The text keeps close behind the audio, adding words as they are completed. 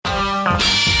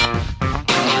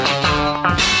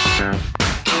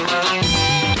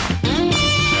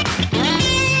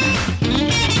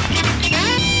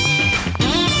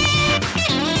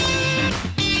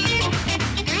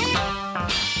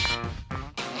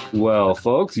Well,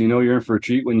 folks, you know you're in for a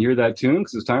treat when you hear that tune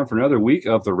because it's time for another week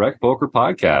of the Rec Poker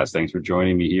Podcast. Thanks for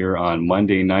joining me here on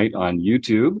Monday night on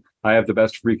YouTube. I have the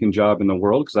best freaking job in the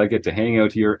world because I get to hang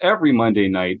out here every Monday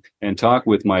night and talk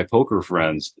with my poker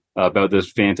friends about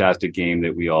this fantastic game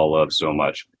that we all love so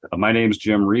much. My name's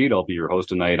Jim Reed. I'll be your host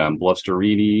tonight. I'm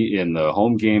Bluffsterini in the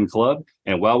Home Game Club.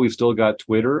 And while we've still got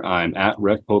Twitter, I'm at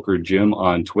Rec Poker Jim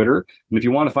on Twitter. And if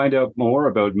you want to find out more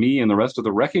about me and the rest of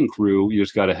the Wrecking Crew, you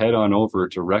just got to head on over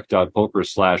to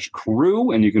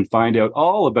rec.poker/crew and you can find out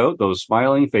all about those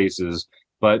smiling faces.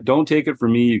 But don't take it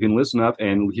from me. You can listen up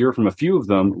and hear from a few of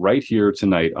them right here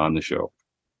tonight on the show.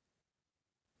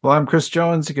 Well, I'm Chris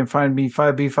Jones. You can find me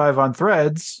 5B5 on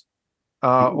Threads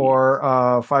or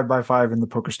 5x5 in the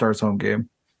PokerStars home game.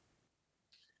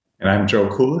 And I'm Joe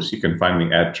Coolis. You can find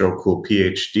me at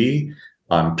JoeCoolPhD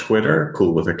on Twitter,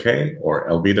 cool with a K, or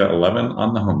Elvita11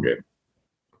 on the home game.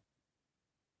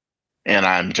 And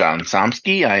I'm John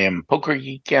Somsky. I am Poker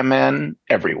Geek MN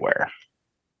everywhere.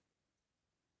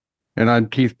 And I'm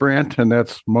Keith Brandt, and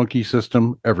that's Monkey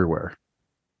System everywhere.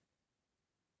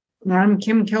 I'm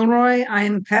Kim Kilroy. I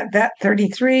am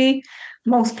PetVet33,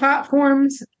 most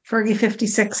platforms,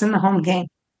 Fergie56 in the home game,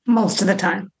 most of the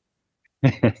time.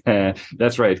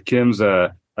 That's right. Kim's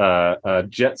a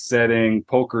jet-setting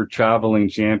poker traveling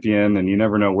champion, and you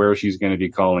never know where she's going to be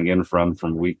calling in from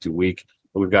week to week.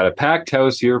 But we've got a packed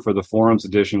house here for the Forums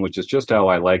edition, which is just how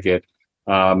I like it.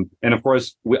 And of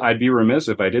course, I'd be remiss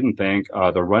if I didn't thank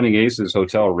the Running Aces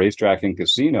Hotel, Racetrack, and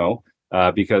Casino,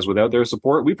 because without their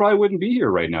support, we probably wouldn't be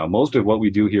here right now. Most of what we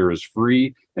do here is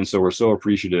free, and so we're so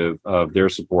appreciative of their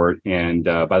support. And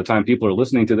by the time people are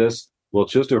listening to this, we'll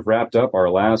just have wrapped up our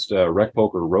last Rec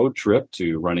Poker road trip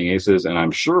to Running Aces, and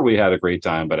I'm sure we had a great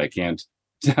time, but I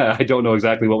don't know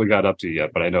exactly what we got up to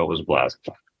yet, but I know it was a blast.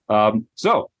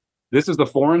 So this is the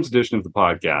Forums edition of the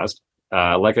podcast.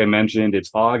 Like I mentioned,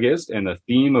 it's August, and the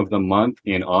theme of the month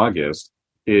in August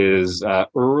is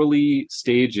early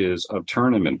stages of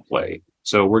tournament play.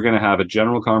 So we're going to have a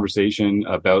general conversation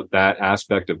about that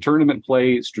aspect of tournament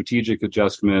play, strategic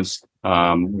adjustments,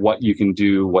 what you can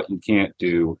do, what you can't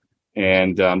do.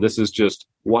 And this is just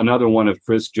another one of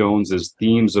Chris Jones's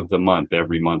themes of the month.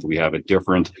 Every month we have a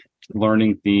different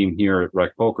learning theme here at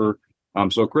Rec Poker.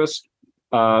 So Chris,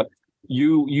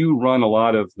 you run a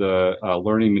lot of the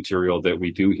learning material that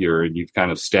we do here, and you've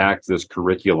kind of stacked this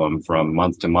curriculum from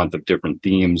month to month of different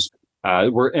themes.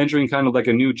 We're entering kind of like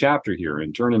a new chapter here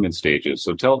in tournament stages.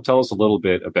 So tell us a little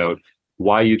bit about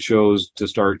why you chose to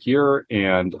start here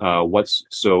and what's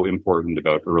so important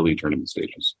about early tournament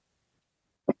stages.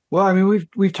 Well, I mean,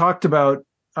 we've talked about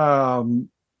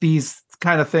these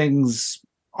kind of things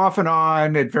off and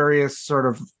on at various sort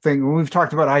of things. We've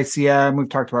talked about ICM. We've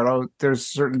talked about, there's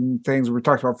certain things. We've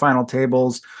talked about final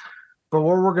tables. But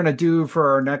what we're going to do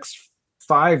for our next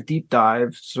 5 deep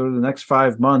dives, so the next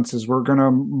 5 months, is we're going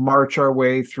to march our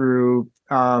way through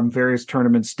various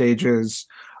tournament stages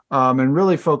and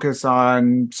really focus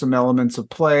on some elements of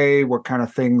play, what kind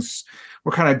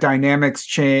of dynamics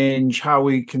change, how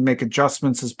we can make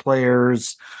adjustments as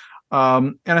players.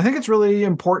 And I think it's really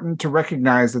important to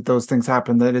recognize that those things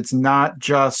happen, that it's not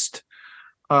just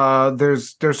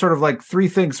there's sort of like 3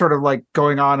 things sort of like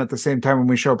going on at the same time when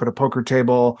we show up at a poker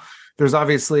table. There's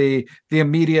obviously the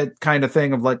immediate kind of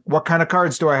thing of like, what kind of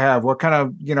cards do I have? What kind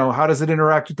of, how does it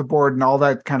interact with the board and all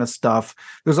that kind of stuff.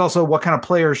 There's also what kind of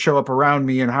players show up around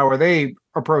me and how are they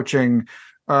approaching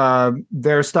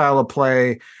their style of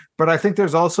play. But I think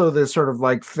there's also this sort of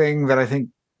like thing that I think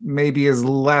maybe is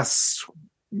less.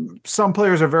 Some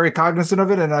players are very cognizant of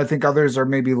it, and I think others are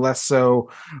maybe less so.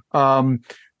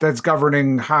 That's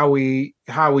governing how we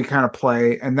kind of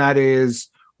play, and that is,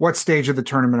 what stage of the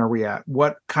tournament are we at?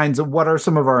 What are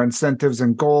some of our incentives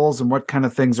and goals, and what kind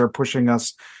of things are pushing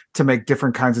us to make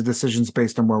different kinds of decisions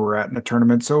based on where we're at in a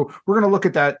tournament? So we're going to look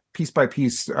at that piece by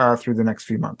piece through the next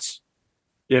few months.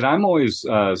 Yeah, and I'm always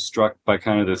struck by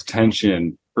kind of this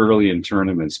tension early in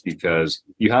tournaments because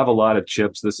you have a lot of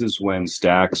chips. This is when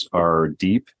stacks are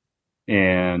deep.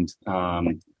 And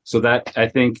so that, I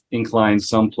think, inclines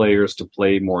some players to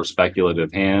play more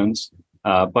speculative hands.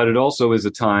 But it also is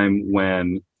a time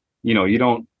when, you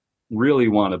don't really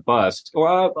want to bust.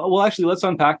 Well, actually, let's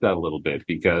unpack that a little bit,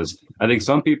 because I think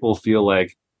some people feel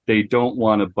like they don't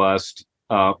want to bust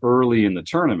early in the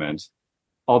tournament.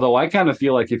 Although I kind of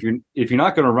feel like if you're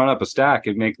not going to run up a stack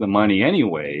and make the money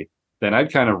anyway, then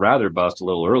I'd kind of rather bust a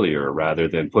little earlier rather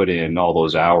than put in all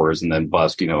those hours and then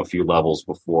bust, a few levels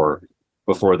before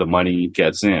the money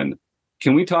gets in.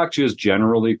 Can we talk just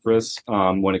generally, Chris,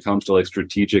 when it comes to like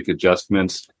strategic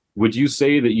adjustments? Would you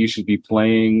say that you should be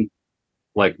playing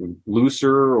like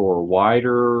looser or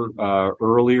wider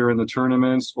earlier in the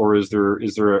tournaments, or is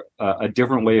there a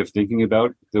different way of thinking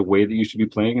about the way that you should be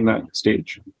playing in that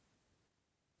stage?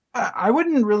 I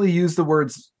wouldn't really use the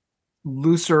words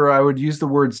looser. I would use the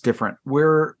words different.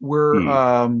 We're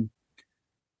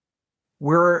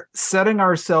setting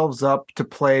ourselves up to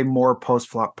play more post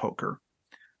flop poker,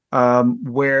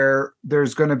 where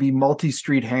there's going to be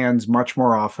multi-street hands much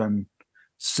more often.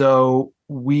 So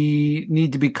we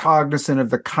need to be cognizant of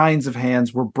the kinds of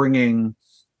hands we're bringing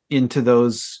into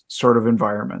those sort of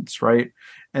environments, right?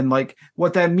 And like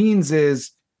what that means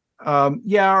is,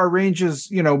 our range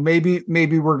is,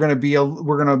 maybe we're going to be a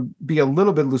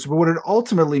little bit looser, but what it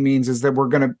ultimately means is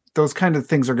that those kind of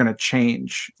things are going to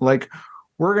change. Like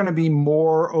we're going to be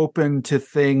more open to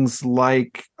things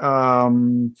like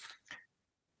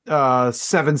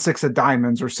 7-6 of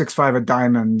diamonds or 6-5 of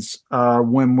diamonds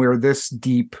when we're this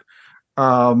deep,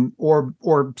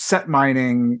 or set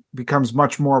mining becomes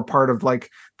much more part of like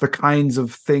the kinds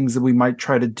of things that we might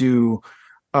try to do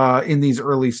in these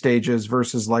early stages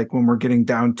versus like when we're getting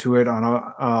down to it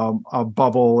on a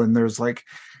bubble and there's like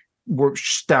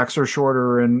stacks are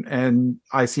shorter and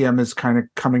ICM is kind of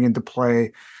coming into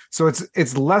play. So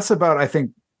it's less about, I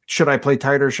think, should I play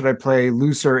tighter? Should I play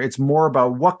looser? It's more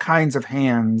about what kinds of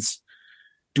hands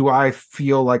do I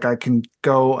feel like I can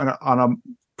go on a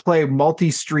play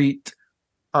multi-street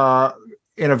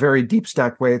in a very deep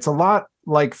stack way. It's a lot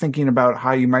like thinking about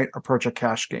how you might approach a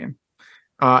cash game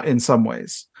in some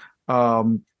ways.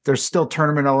 There's still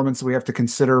tournament elements that we have to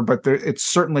consider, but it's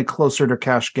certainly closer to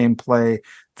cash game play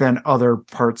than other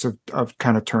parts of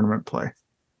kind of tournament play.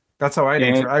 That's how I'd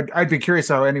answer. I'd be curious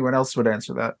how anyone else would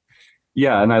answer that.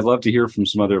 Yeah, and I'd love to hear from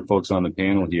some other folks on the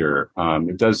panel here.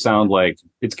 It does sound like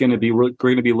it's going to be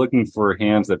looking for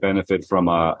hands that benefit from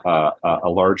a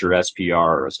larger SPR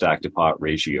or a stack to pot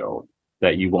ratio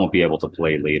that you won't be able to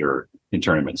play later in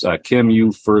tournaments. Kim,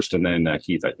 you first, and then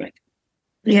Keith, I think.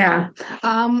 Yeah.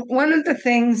 One of the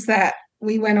things that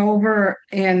we went over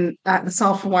at the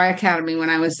Solve for Why Academy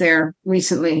when I was there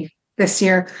recently this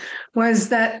year was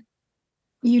that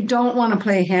you don't want to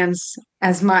play hands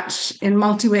as much in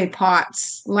multi-way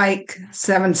pots like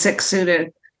 7-6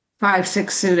 suited, 5-6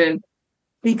 suited,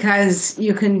 because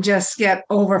you can just get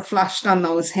over flushed on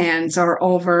those hands or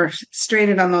over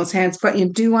straighted on those hands. But you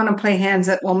do want to play hands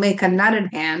that will make a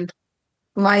nutted hand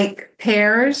like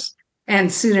pairs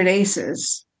and suited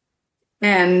aces.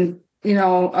 And,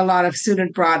 a lot of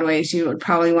suited broadways you would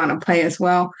probably want to play as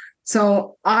well.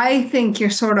 So I think you're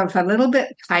sort of a little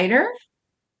bit tighter,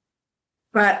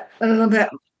 but a little bit.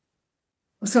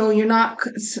 So you're not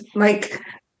like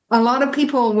a lot of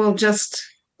people will just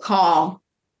call.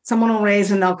 Someone will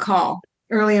raise and they'll call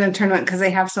early in a tournament because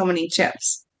they have so many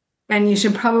chips. And you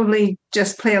should probably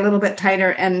just play a little bit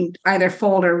tighter and either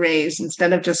fold or raise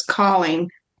instead of just calling,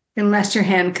 unless your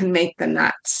hand can make the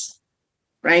nuts,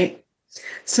 right?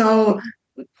 So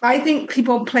I think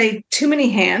people play too many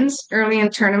hands early in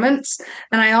tournaments.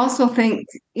 And I also think,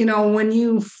 when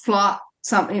you flop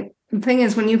something, the thing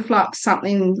is, when you flop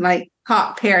something like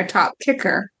top pair, top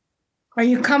kicker, are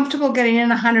you comfortable getting in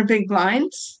 100 big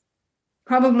blinds?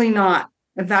 Probably not,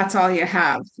 if that's all you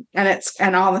have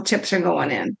and all the chips are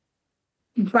going in.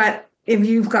 But if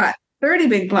you've got 30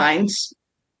 big blinds,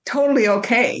 totally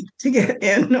okay to get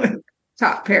in with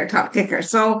top pair, top kicker.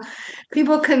 So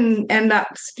people can end up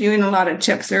spewing a lot of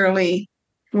chips early,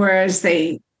 whereas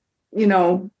they,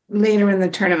 later in the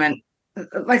tournament,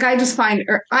 like I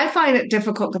find it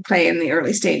difficult to play in the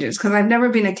early stages because I've never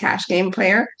been a cash game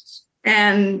player,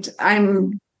 and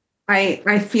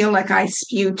I feel like I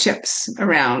spew chips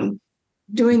around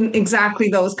doing exactly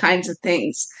those kinds of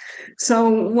things. So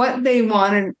what they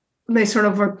sort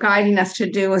of were guiding us to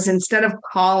do is, instead of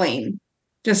calling,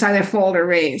 just either fold or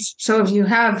raise. So if you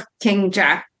have king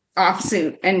jack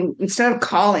offsuit, and instead of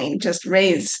calling, just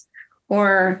raise,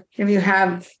 or if you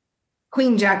have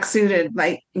queen jack suited,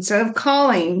 like instead of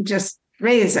calling, just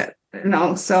raise it,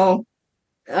 so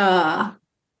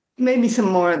maybe some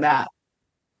more of that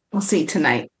we'll see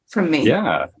tonight from me.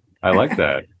 Yeah, I like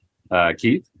that.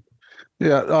 Keith?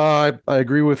 Yeah, I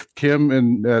agree with Kim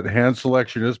in that hand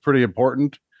selection is pretty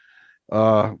important,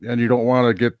 and you don't want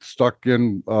to get stuck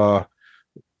in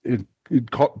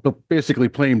basically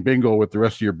playing bingo with the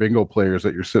rest of your bingo players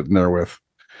that you're sitting there with.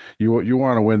 You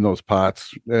want to win those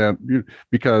pots, and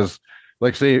because,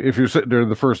 like, say, if you're sitting there in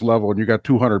the first level and you got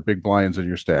 200 big blinds in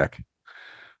your stack,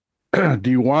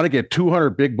 do you want to get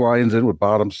 200 big blinds in with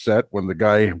bottom set when the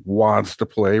guy wants to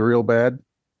play real bad?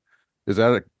 Is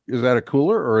that a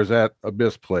cooler or is that a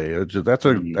misplay?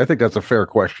 I think that's a fair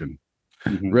question.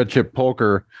 Mhm. Red Chip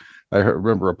Poker,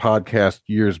 remember a podcast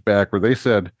years back where they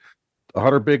said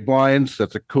 100 big blinds,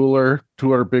 that's a cooler.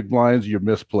 200 big blinds, you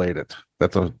misplayed it.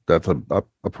 That's a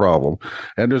problem.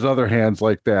 And there's other hands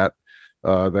like that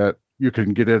that you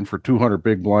can get in for 200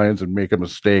 big blinds and make a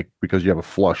mistake because you have a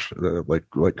flush,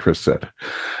 like Chris said.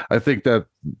 I think that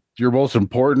your most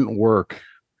important work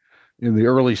in the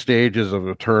early stages of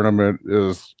a tournament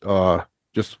is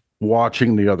just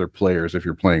watching the other players if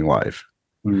you're playing live.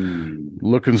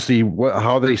 Look and see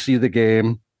how they see the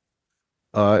game.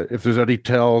 If there's any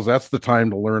tells, that's the time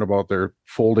to learn about their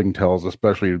folding tells,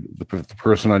 especially if the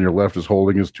person on your left is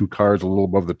holding his 2 cards a little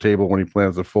above the table when he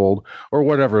plans to fold, or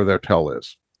whatever their tell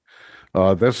is.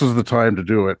 This is the time to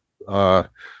do it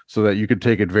so that you can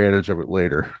take advantage of it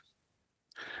later.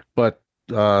 But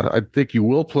I think you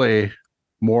will play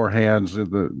more hands in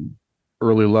the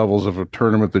early levels of a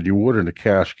tournament than you would in a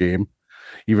cash game,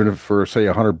 even if for, say,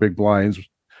 100 big blinds,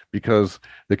 because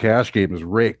the cash game is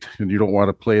raked and you don't want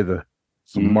to play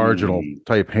some marginal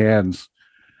type hands.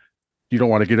 You don't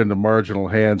want to get into marginal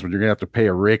hands when you're going to have to pay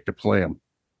a rake to play them.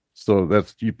 So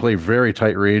you play very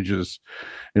tight ranges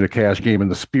in a cash game.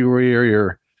 And the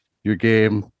spewier your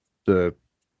game, the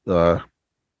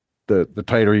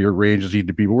tighter your ranges need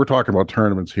to be. But we're talking about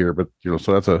tournaments here, but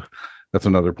so that's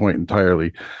another point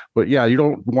entirely. But yeah, you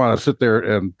don't want to sit there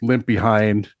and limp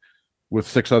behind with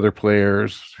 6 other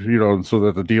players, so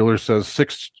that the dealer says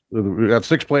we got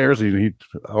 6 players, and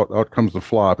out comes the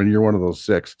flop, and you're one of those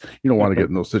 6. You don't want to get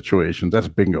in those situations. That's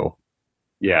bingo.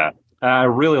 Yeah. I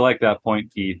really like that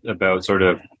point, Keith, about sort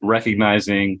of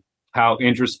recognizing how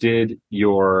interested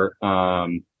your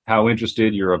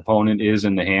opponent is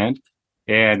in the hand.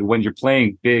 And when you're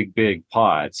playing big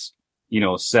pots,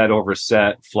 set over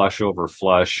set, flush over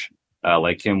flush,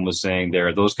 like Kim was saying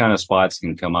there, those kind of spots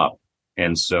can come up.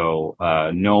 And so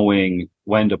knowing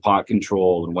when to pot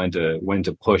control and when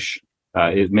to push,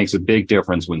 it makes a big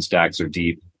difference when stacks are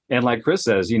deep. And like Chris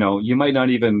says, you might not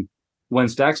even, when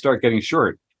stacks start getting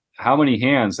short, how many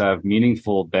hands have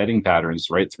meaningful betting patterns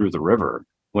right through the river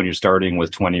when you're starting with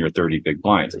 20 or 30 big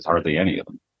blinds? It's hardly any of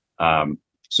them.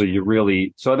 So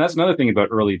that's another thing about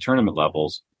early tournament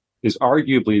levels is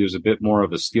arguably there's a bit more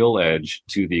of a skill edge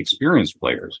to the experienced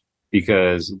players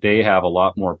because they have a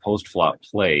lot more post-flop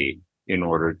play in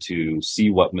order to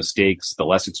see what mistakes the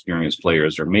less experienced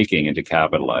players are making and to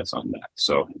capitalize on that.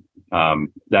 So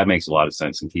that makes a lot of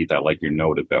sense. And Keith, I like your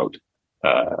note about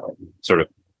sort of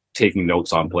taking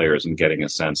notes on players and getting a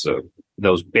sense of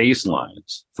those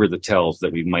baselines for the tells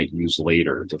that we might use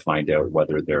later to find out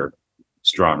whether they're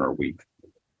strong or weak.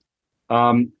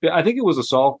 I think it was a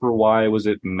Solve for Why. Was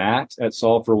it Matt at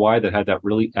Solve for Why that had that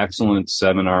really excellent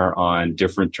seminar on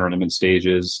different tournament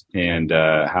stages and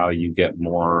how you get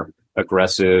more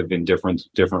aggressive in different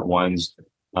ones?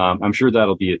 I'm sure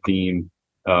that'll be a theme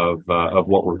of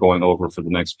what we're going over for the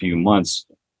next few months.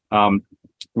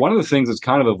 One of the things that's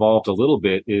kind of evolved a little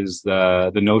bit is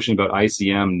the notion about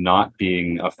ICM not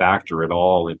being a factor at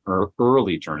all in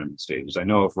early tournament stages. I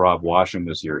know if Rob Washam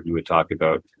was here, he would talk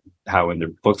about how in their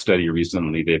book study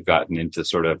recently, they've gotten into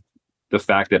sort of the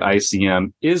fact that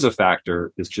ICM is a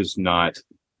factor. It's just not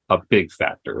a big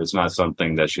factor. It's not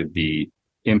something that should be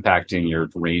impacting your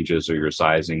ranges or your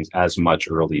sizings as much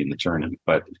early in the tournament.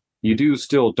 But you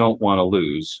still don't want to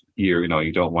lose. You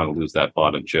don't want to lose that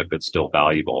bottom chip. It's still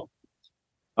valuable.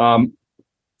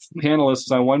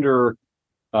 Panelists, I wonder,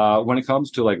 when it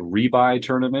comes to like rebuy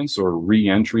tournaments or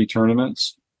re-entry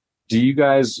tournaments, do you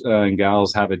guys and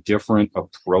gals have a different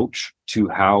approach to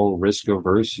how risk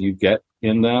averse you get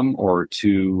in them, or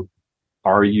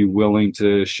are you willing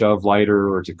to shove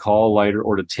lighter or to call lighter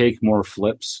or to take more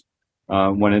flips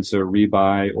when it's a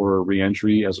rebuy or a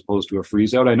re-entry as opposed to a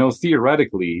freeze out? I know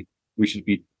theoretically we should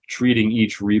be treating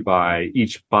each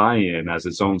buy-in as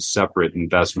its own separate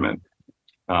investment.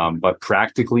 But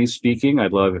practically speaking,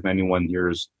 I'd love if anyone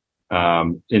here's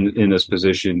in this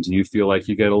position. Do you feel like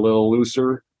you get a little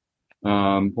looser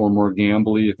or more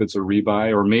gambly if it's a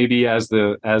rebuy, or maybe as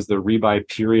the rebuy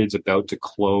period's about to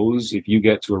close, if you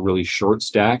get to a really short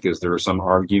stack, is there some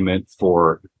argument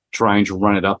for trying to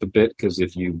run it up a bit? Because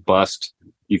if you bust,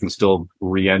 you can still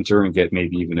re-enter and get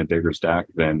maybe even a bigger stack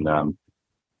than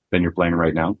you're playing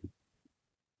right now.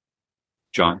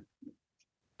 John.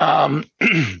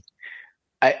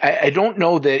 I don't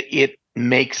know that it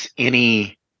makes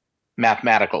any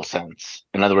mathematical sense.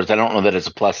 In other words, I don't know that it's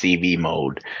a plus EV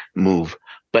move.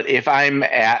 But if I'm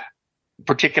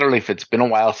particularly if it's been a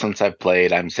while since I've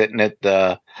played, I'm sitting at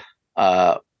the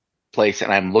place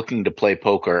and I'm looking to play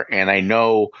poker, and I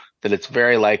know that it's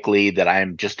very likely that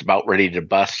I'm just about ready to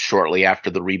bust shortly after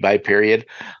the rebuy period,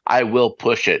 I will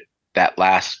push it that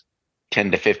last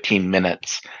 10 to 15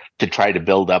 minutes to try to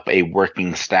build up a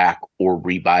working stack or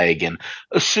rebuy again,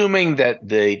 assuming that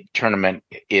the tournament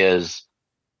is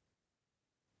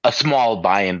a small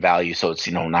buy-in value, so it's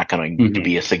not going to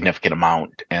be a significant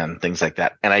amount and things like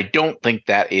that. And I don't think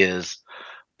that is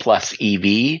plus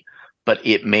EV, but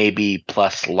it may be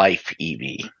plus life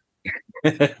EV.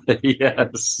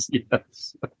 Yes.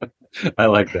 I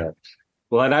like that.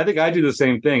 Well, and I think I do the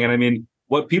same thing. And I mean,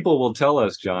 what people will tell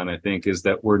us, John, I think, is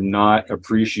that we're not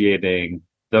appreciating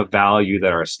the value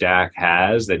that our stack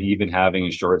has, that even having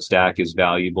a short stack is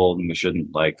valuable, and we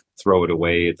shouldn't throw it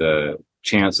away at the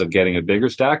chance of getting a bigger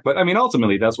stack. But I mean,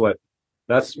 ultimately, that's what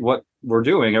we're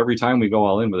doing every time we go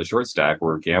all in with a short stack.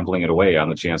 We're gambling it away on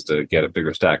the chance to get a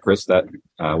bigger stack. Chris,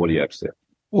 what do you have to say?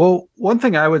 Well, one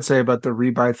thing I would say about the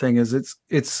rebuy thing is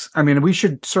it's I mean, we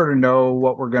should sort of know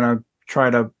what we're going to try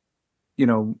to,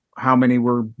 how many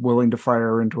we're willing to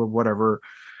fire into whatever.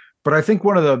 But I think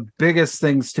one of the biggest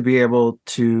things to be able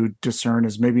to discern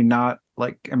is maybe not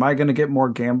am I going to get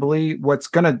more gambly? What's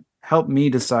going to help me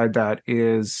decide that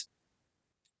is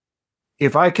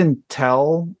if I can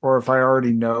tell, or if I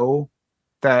already know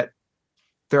that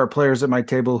there are players at my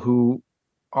table who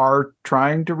are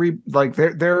trying to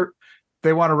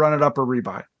they want to run it up or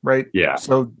rebuy, right? Yeah.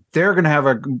 So they're going to have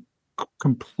a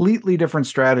completely different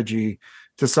strategy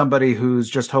to somebody who's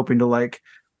just hoping to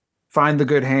find the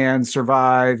good hand,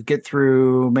 survive, get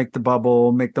through, make the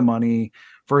bubble, make the money,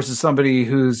 versus somebody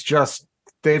who's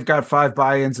they've got 5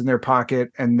 buy-ins in their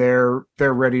pocket and they're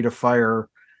ready to fire.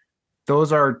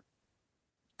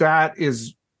 That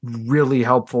is really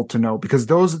helpful to know, because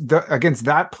against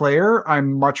that player,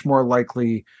 I'm much more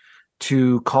likely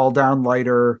to call down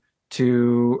lighter,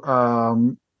 to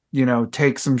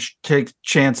take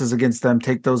chances against them,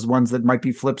 take those ones that might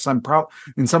be flips.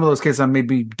 In some of those cases, I may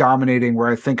be dominating where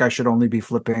I think I should only be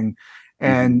flipping.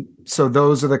 And so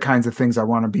those are the kinds of things I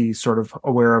want to be sort of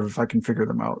aware of if I can figure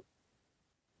them out.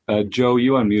 Joe,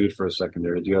 you unmuted for a second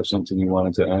there. Do you have something you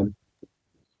wanted to add?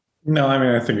 No, I mean,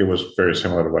 I think it was very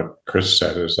similar to what Chris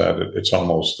said, is that it's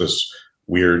almost this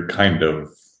weird kind of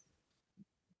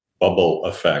bubble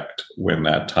effect when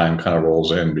that time kind of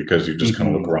rolls in, because you just kind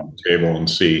of look around the table and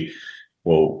see,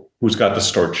 well, who's got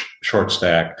the short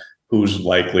stack, who's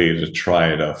likely to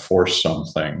try to force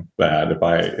something that if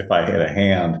I hit a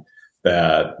hand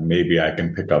that maybe I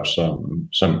can pick up some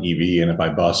EV, and if I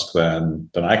bust, then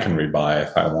I can rebuy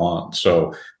if I want.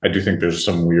 So I do think there's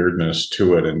some weirdness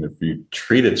to it, and if you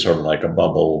treat it sort of like a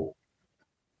bubble,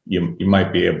 you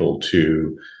might be able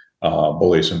to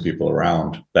bully some people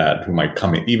around that who might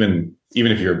come in, even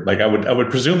if you're I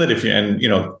would presume that if you, and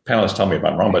panelists tell me if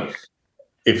I'm wrong, but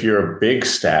if you're a big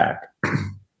stack,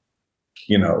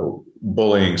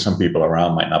 bullying some people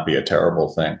around might not be a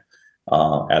terrible thing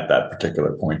at that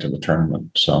particular point in the tournament.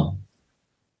 So,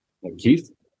 Keith?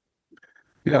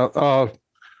 Yeah.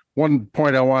 One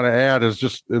point I want to add is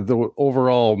just the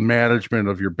overall management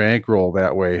of your bankroll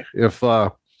that way.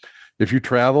 If you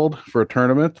traveled for a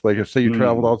tournament, say you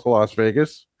traveled out to Las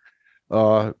Vegas,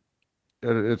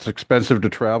 it's expensive to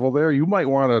travel there, you might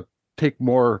want to take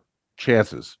more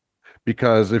chances,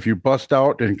 because if you bust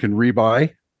out and can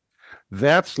rebuy,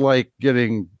 that's like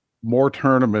getting more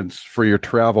tournaments for your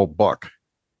travel buck.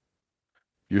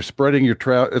 You're spreading your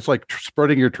it's like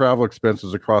spreading your travel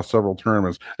expenses across several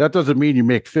tournaments. That doesn't mean you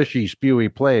make fishy,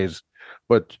 spewy plays,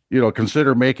 but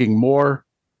consider making more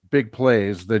big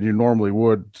plays than you normally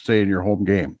would, say, in your home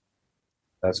game.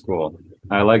 That's cool.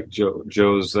 I like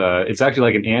Joe's. It's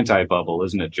actually like an anti-bubble,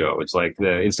 isn't it, Joe? It's like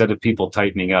instead of people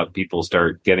tightening up, people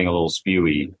start getting a little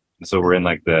spewy. So we're in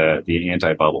the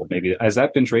anti-bubble. Maybe has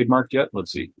that been trademarked yet?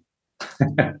 Let's see.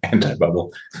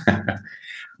 Anti-bubble.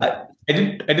 I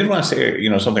did want to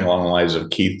say something along the lines of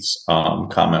Keith's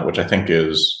comment, which I think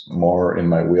is more in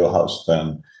my wheelhouse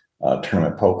than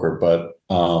tournament poker, but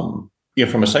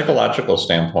from a psychological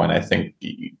standpoint, I think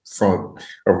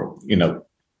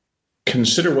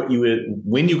consider what you would,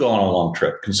 when you go on a long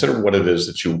trip, consider what it is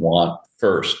that you want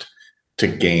first to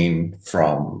gain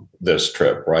from this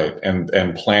trip, right?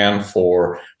 And plan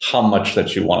for how much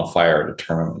that you want to fire at a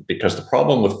tournament, because the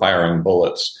problem with firing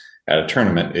bullets at a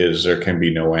tournament is there can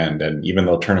be no end. And even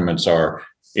though tournaments are,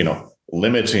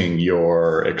 limiting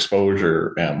your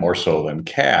exposure more so than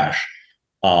cash,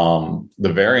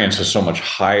 the variance is so much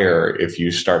higher. If you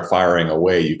start firing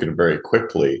away, you can very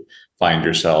quickly find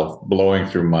yourself blowing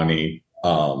through money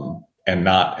and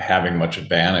not having much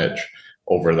advantage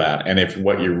over that. And if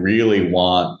what you really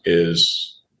want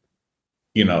is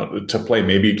to play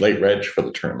maybe late reg for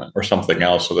the tournament or something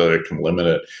else so that it can limit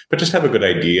it. But just have a good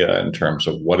idea in terms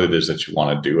of what it is that you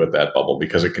want to do at that bubble,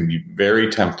 because it can be very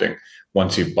tempting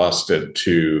once you've busted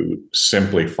to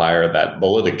simply fire that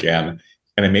bullet again.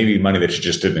 And it may be money that you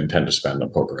just didn't intend to spend on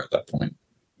poker at that point.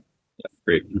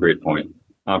 Yeah, great point.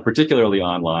 Particularly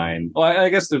online. Well, I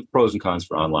guess there's pros and cons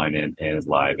for online and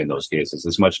live in those cases.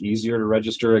 It's much easier to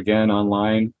register again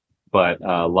online, but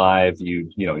live, you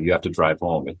have to drive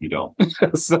home if you don't.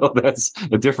 So that's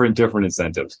a different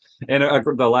incentives. And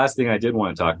the last thing I did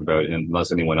want to talk about,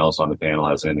 unless anyone else on the panel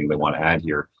has anything they want to add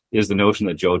here, is the notion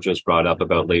that Joe just brought up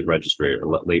about late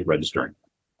registering.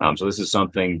 So this is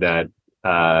something that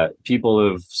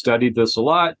people have studied this a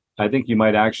lot. I think you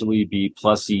might actually be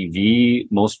plus EV.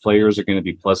 Most players are going to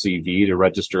be plus EV to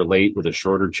register late with a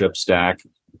shorter chip stack.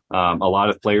 A lot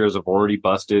of players have already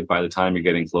busted by the time you're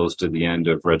getting close to the end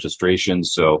of registration.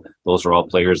 So those are all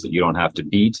players that you don't have to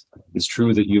beat. It's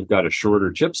true that you've got a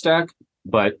shorter chip stack,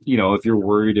 but if you're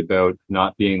worried about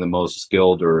not being the most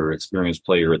skilled or experienced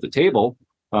player at the table,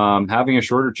 having a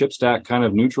shorter chip stack kind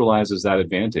of neutralizes that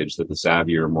advantage that the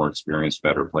savvier, more experienced,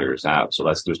 better players have. So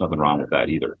there's nothing wrong with that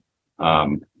either.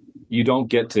 You don't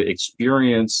get to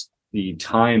experience the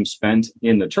time spent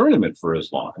in the tournament for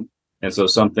as long. And so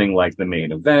something like the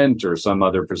main event or some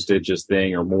other prestigious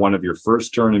thing or one of your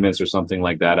first tournaments or something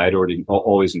like that, I'd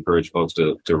always encourage folks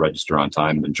to register on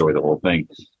time and enjoy the whole thing.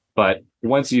 But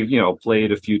once you've,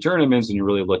 played a few tournaments and you're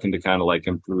really looking to kind of like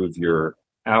improve your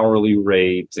hourly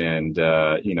rate and,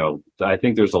 I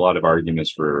think there's a lot of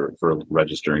arguments for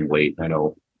registering late. I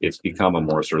know it's become a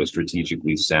more sort of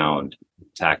strategically sound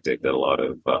tactic that a lot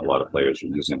of players are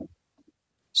using.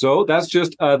 So that's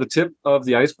just the tip of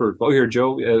the iceberg. Oh, here,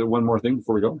 Joe, one more thing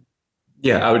before we go.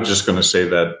 Yeah, I was just going to say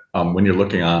that when you're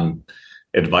looking on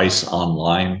advice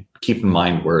online, keep in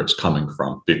mind where it's coming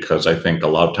from, because I think a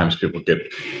lot of times people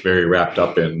get very wrapped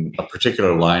up in a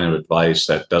particular line of advice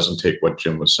that doesn't take what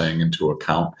Jim was saying into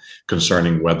account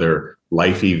concerning whether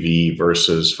life EV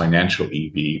versus financial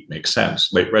EV makes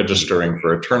sense. Late registering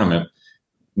for a tournament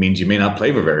means you may not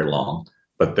play for very long.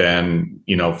 But then,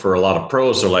 for a lot of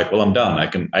pros, they're like, well, I'm done.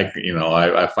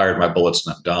 I fired my bullets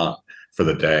and I'm done for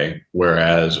the day.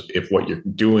 Whereas if what you're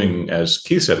doing, as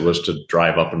Keith said, was to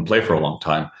drive up and play for a long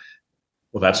time,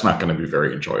 well, that's not going to be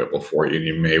very enjoyable for you. And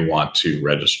you may want to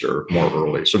register more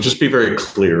early. So just be very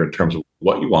clear in terms of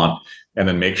what you want, and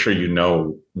then make sure you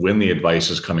know when the advice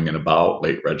is coming in about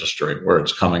late registering, where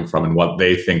it's coming from, and what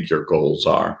they think your goals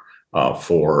are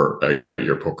for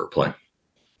your poker play.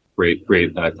 Great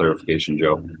clarification,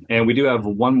 Joe. And we do have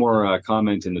one more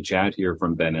comment in the chat here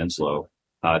from Ben Enslow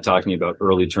talking about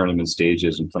early tournament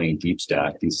stages and playing deep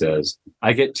stack. He says,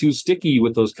 I get too sticky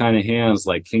with those kind of hands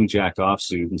like King Jack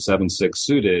offsuit and 7-6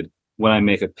 suited when I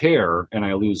make a pair, and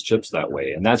I lose chips that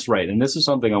way. And that's right. And this is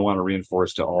something I want to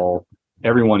reinforce to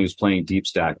everyone who's playing deep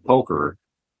stack poker.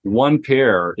 One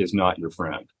pair is not your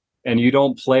friend. And you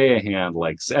don't play a hand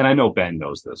like, and I know Ben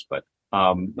knows this, but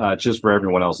just for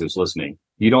everyone else who's listening,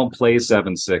 you don't play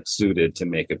 7-6 suited to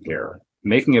make a pair.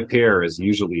 Making a pair is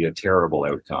usually a terrible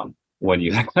outcome when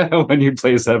you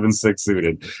play 7-6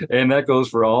 suited, and that goes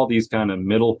for all these kind of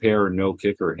middle pair no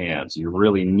kicker hands. You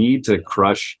really need to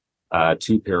crush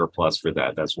 2 pair plus for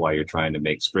that. That's why you're trying to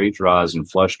make straight draws and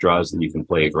flush draws that you can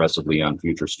play aggressively on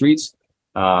future streets.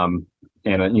 And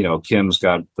Kim's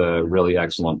got the really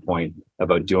excellent point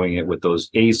about doing it with those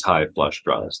ace high flush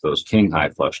draws, those king high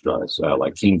flush draws,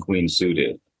 like king queen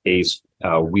suited, ace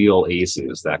wheel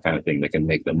aces, that kind of thing that can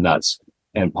make the nuts,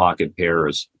 and pocket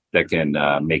pairs that can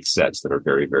make sets that are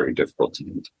very, very difficult to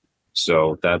beat.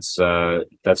 So that's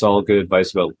all good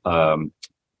advice about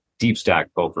deep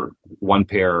stack poker. One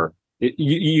pair.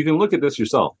 You can look at this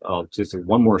yourself. I'll just say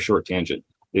one more short tangent.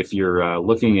 If you're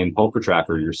looking in Poker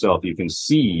Tracker yourself, you can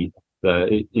see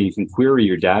you can query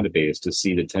your database to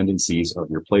see the tendencies of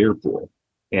your player pool.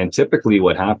 And typically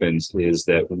what happens is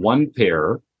that one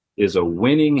pair is a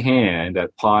winning hand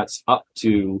at pots up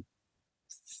to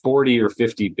 40 or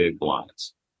 50 big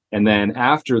blinds. And then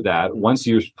after that, once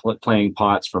you're playing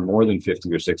pots for more than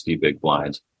 50 or 60 big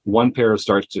blinds, one pair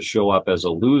starts to show up as a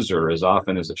loser as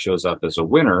often as it shows up as a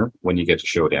winner when you get to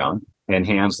showdown. And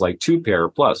hands like 2 pair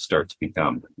plus start to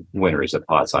become winners at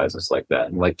pot sizes like that.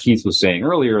 And like Keith was saying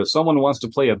earlier, if someone wants to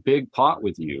play a big pot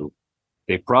with you,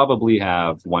 they probably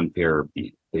have 1 pair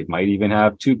beat. They might even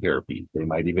have 2 pair beat. They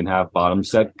might even have bottom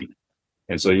set beat.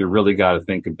 And so you really got to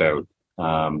think about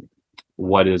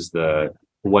what is the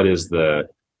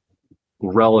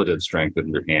relative strength of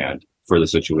your hand for the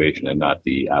situation and not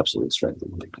the absolute strength of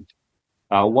your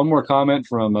hand. One more comment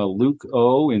from Luke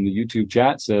O in the YouTube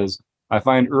chat says, I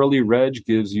find early reg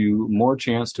gives you more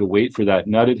chance to wait for that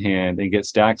nutted hand and get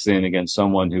stacks in against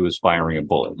someone who is firing a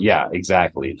bullet. Yeah,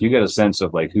 exactly. If you get a sense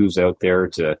of like who's out there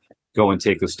to go and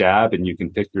take a stab, and you can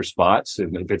pick your spots,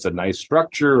 and if it's a nice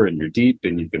structure and you're deep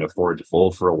and you can afford to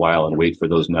fold for a while and wait for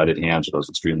those nutted hands or those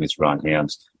extremely strong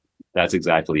hands, that's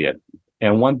exactly it.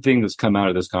 And one thing that's come out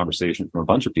of this conversation from a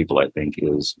bunch of people, I think,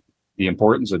 is the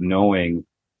importance of knowing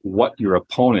what your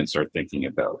opponents are thinking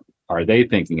about. Are they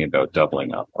thinking about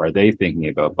doubling up? Are they thinking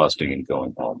about busting and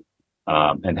going home?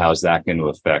 And how's that going to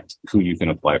affect who you can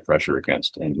apply pressure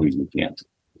against and who you can't?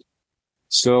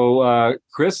 So,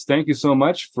 Chris, thank you so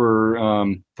much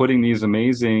for putting these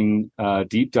amazing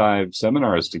deep dive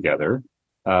seminars together.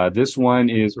 This one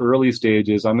is early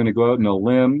stages. I'm going to go out on a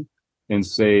limb and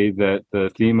say that the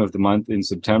theme of the month in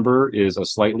September is a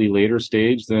slightly later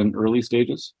stage than early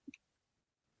stages.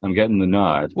 I'm getting the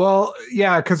nod. Well,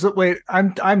 yeah, because wait,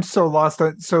 I'm so lost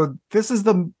on. So is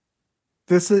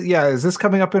this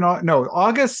coming up in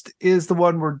August is the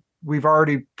one we've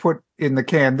already put in the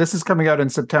can. This is coming out in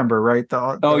September, right?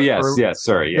 Yes,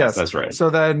 that's right.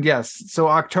 So then, so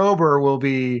October will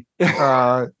be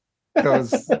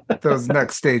those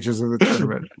next stages of the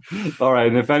tournament. All right,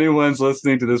 and if anyone's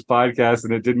listening to this podcast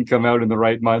and it didn't come out in the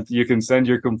right month, you can send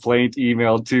your complaint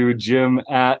email to jim@rec.poker.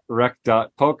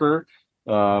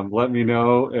 Let me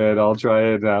know, and I'll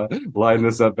try and line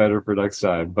this up better for next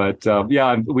time. But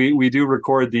we do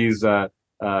record these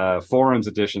forums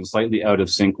editions slightly out of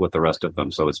sync with the rest of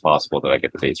them, so it's possible that I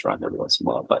get the dates wrong every once in a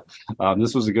while. But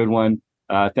this was a good one.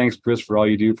 Thanks, Chris, for all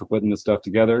you do for putting this stuff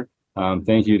together.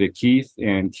 Thank you to Keith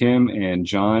and Kim and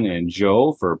John and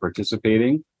Joe for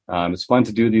participating. It's fun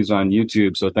to do these on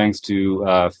YouTube, so thanks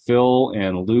to Phil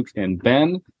and Luke and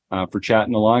Ben for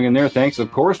chatting along in there. Thanks,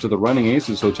 of course, to the Running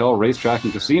Aces Hotel, Racetrack,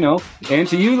 and Casino. And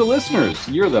to you, the listeners.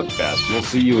 You're the best. We'll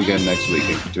see you again next week.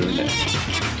 Thanks for tuning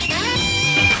in.